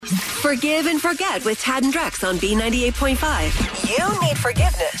Forgive and forget with Tad and Drex on B98.5. You need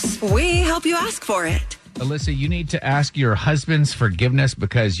forgiveness. We help you ask for it. Alyssa, you need to ask your husband's forgiveness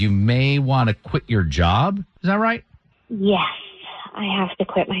because you may want to quit your job. Is that right? Yes, I have to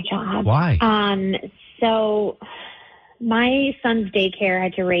quit my job. Why? So my son's daycare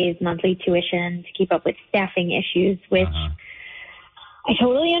had to raise monthly tuition to keep up with staffing issues, which I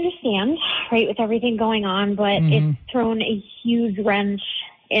totally understand, right, with everything going on, but it's thrown a huge wrench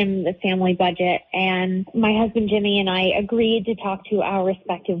in the family budget. And my husband, Jimmy, and I agreed to talk to our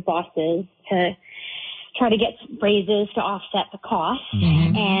respective bosses to try to get raises to offset the cost.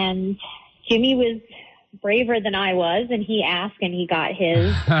 And Jimmy was braver than I was, and he asked and he got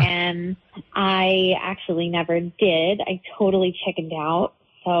his, and I actually never did. I totally chickened out.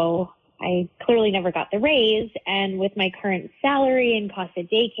 So I clearly never got the raise, and with my current salary and cost of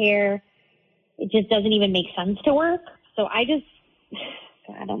daycare, it just doesn't even make sense to work. So I'm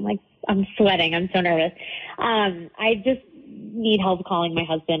sweating. I'm so nervous. I just need help calling my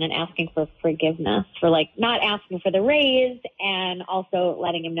husband and asking for forgiveness for not asking for the raise, and also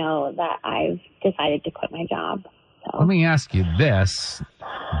letting him know that I've decided to quit my job. So. Let me ask you this.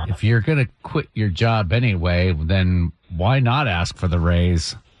 If you're going to quit your job anyway, then why not ask for the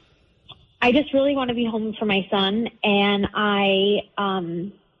raise? I just really want to be home for my son, and I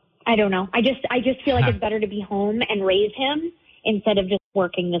don't know. I just feel like it's better to be home and raise him instead of just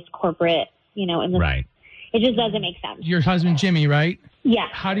working this corporate, Right. It just doesn't make sense. Your husband, Jimmy, right? Yeah.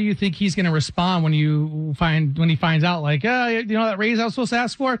 How do you think he's going to respond when he finds out, that raise I was supposed to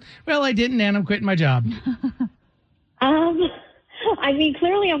ask for? Well, I didn't, and I'm quitting my job.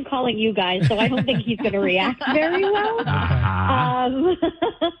 Clearly I'm calling you guys, so I don't think he's going to react very well.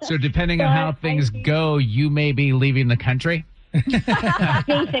 So depending on how things go, you may be leaving the country?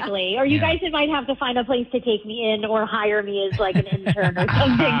 Basically. Or you guys might have to find a place to take me in or hire me as an intern or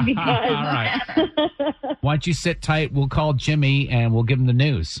something because... All right. Why don't you sit tight? We'll call Jimmy and we'll give him the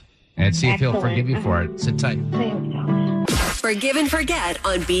news and see if he'll forgive you for it. Sit tight. I hope so. Forgive and forget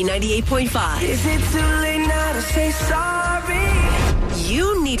on B98.5. Is it too late now to say sorry?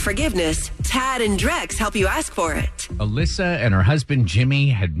 You need forgiveness. Tad and Drex help you ask for it. Alyssa and her husband Jimmy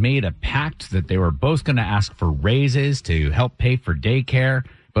had made a pact that they were both going to ask for raises to help pay for daycare.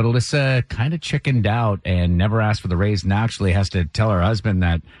 But Alyssa kind of chickened out and never asked for the raise, and actually has to tell her husband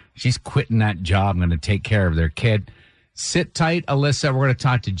that she's quitting that job and going to take care of their kid. Sit tight, Alyssa. We're going to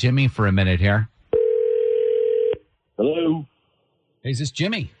talk to Jimmy for a minute here. Hello. Hey, is this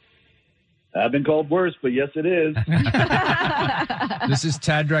Jimmy? I've been called worse, but yes, it is. This is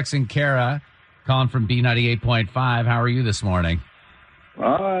Tad, Drex, and Kara calling from B98.5. How are you this morning?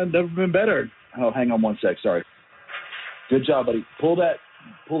 Never been better. Oh, hang on one sec. Sorry. Good job, buddy. Pull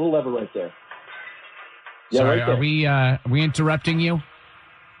the lever right there. Yeah, Sorry, right there. are we interrupting you?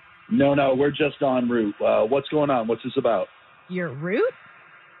 No, we're just en route. What's going on? What's this about? Your route?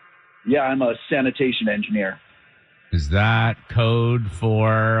 Yeah, I'm a sanitation engineer. Is that code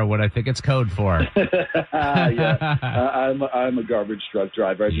for what I think it's code for? Yeah, I'm a garbage truck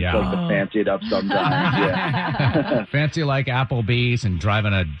driver. I just like to fancy it up sometimes. Yeah. Fancy like Applebee's and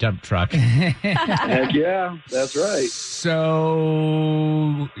driving a dump truck. Heck yeah, that's right.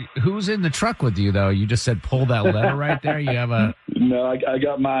 So who's in the truck with you, though? You just said pull that lever right there. You have a... No, I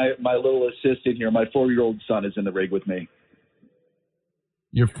got my little assistant here. My 4-year-old son is in the rig with me.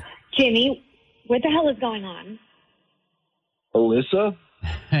 Jimmy, what the hell is going on? Alyssa?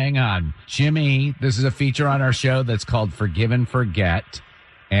 Hang on. Jimmy, this is a feature on our show that's called Forgive and Forget.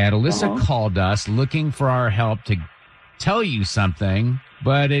 And Alyssa called us looking for our help to tell you something.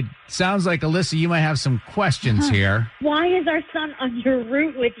 But it sounds like, Alyssa, you might have some questions here. Why is our son on your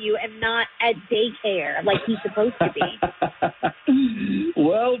route with you and not at daycare like he's supposed to be?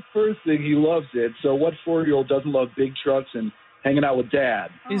 Well, first thing, he loves it. So what 4-year-old doesn't love big trucks and hanging out with Dad?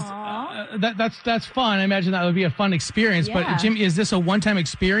 That's fun. I imagine that would be a fun experience. Yeah. But Jimmy, is this a one-time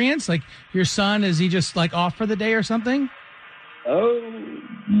experience? Like your son, is he just off for the day or something? Oh,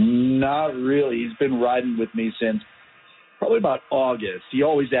 not really. He's been riding with me since probably about August. He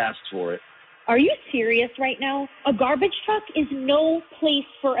always asks for it. Are you serious right now? A garbage truck is no place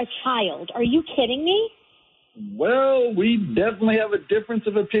for a child. Are you kidding me? Well, we definitely have a difference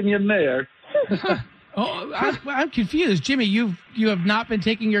of opinion there. I'm confused. Jimmy, you have not been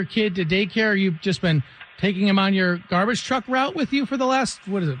taking your kid to daycare. You've just been taking him on your garbage truck route with you for the last,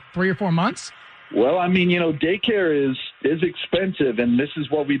 3 or 4 months? Well, daycare is expensive, and this is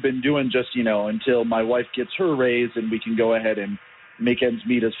what we've been doing just, until my wife gets her raise and we can go ahead and make ends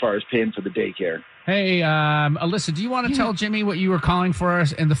meet as far as paying for the daycare. Hey, Alyssa, do you want to tell Jimmy what you were calling for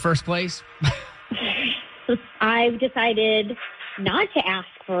us in the first place? I've decided not to ask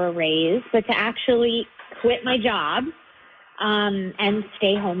for a raise, but to actually quit my job and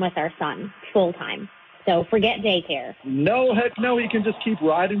stay home with our son full time. So forget daycare. No, heck no. He can just keep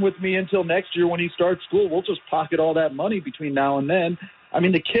riding with me until next year when he starts school. We'll just pocket all that money between now and then. I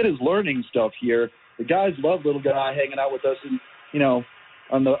mean, the kid is learning stuff here. The guys love little guy hanging out with us, and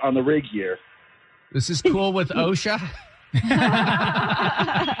on the rig here. This is cool with OSHA.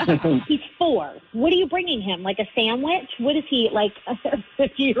 He's 4. What are you bringing him? Like a sandwich? What is he, like a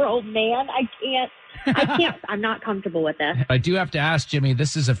 50-year-old man? I can't. I'm not comfortable with this. I do have to ask, Jimmy,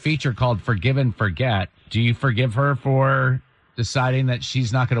 this is a feature called Forgive and Forget. Do you forgive her for deciding that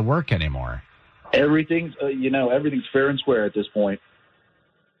she's not going to work anymore? Everything's fair and square at this point.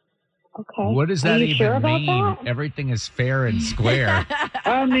 Okay. What does that even sure mean? That? Everything is fair and square.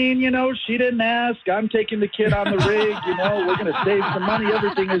 I mean, she didn't ask. I'm taking the kid on the rig. We're going to save some money.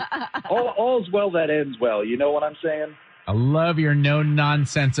 Everything is all's well that ends well. You know what I'm saying? I love your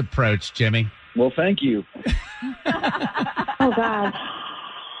no-nonsense approach, Jimmy. Well, thank you. Oh, God.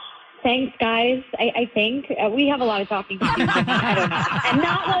 Thanks, guys. I think we have a lot of talking to do. I don't know. And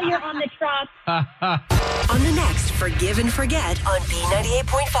not while you're on the truck. On the next Forgive and Forget on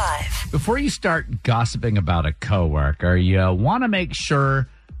B98.5. Before you start gossiping about a coworker, you want to make sure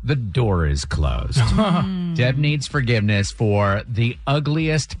the door is closed. Deb needs forgiveness for the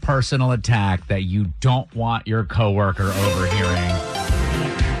ugliest personal attack that you don't want your coworker overhearing.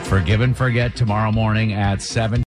 Forgive and Forget tomorrow morning at 7.